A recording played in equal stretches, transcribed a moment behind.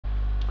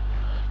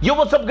Yo,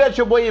 what's up guys,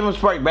 your boy Even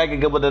Spark back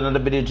again with another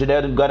video. Today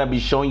I'm gonna be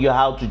showing you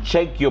how to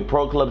check your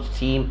pro club's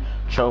team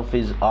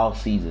trophies all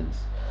seasons.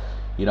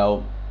 You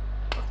know,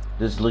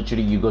 this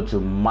literally, you go to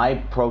my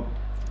club,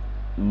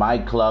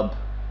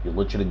 you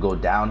literally go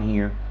down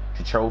here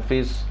to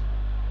trophies,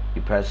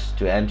 you press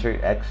to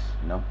enter X,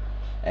 you know,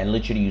 and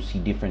literally you see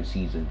different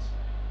seasons.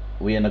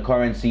 We're in the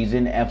current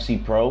season,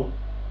 FC Pro.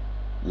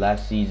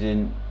 Last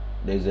season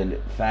there's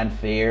a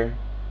fanfare.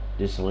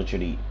 This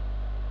literally,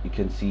 you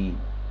can see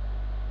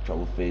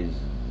trophies,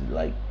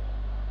 like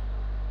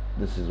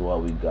this is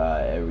what we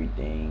got,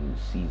 everything,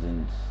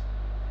 seasons,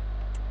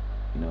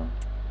 you know,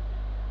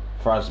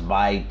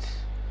 frostbite,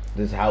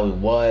 this is how it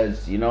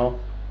was, you know,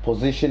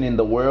 position in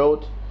the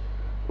world,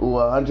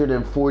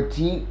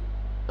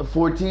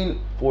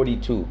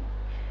 1442,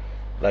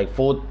 like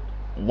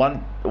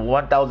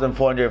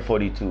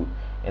 1442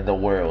 in the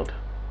world,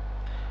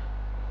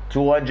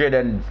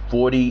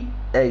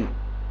 248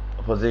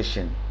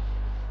 position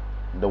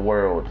in the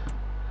world.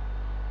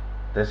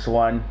 This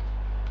one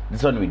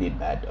we did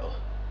bad though.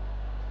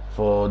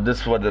 For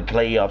this, for the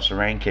playoffs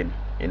ranking,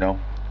 you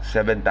know,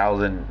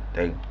 7,000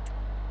 thing,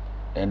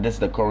 and this is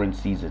the current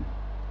season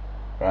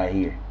right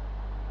here.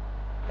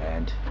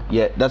 And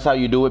yeah, that's how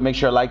you do it. Make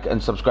sure to like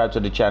and subscribe to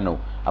the channel.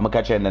 I'm gonna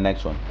catch you in the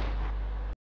next one.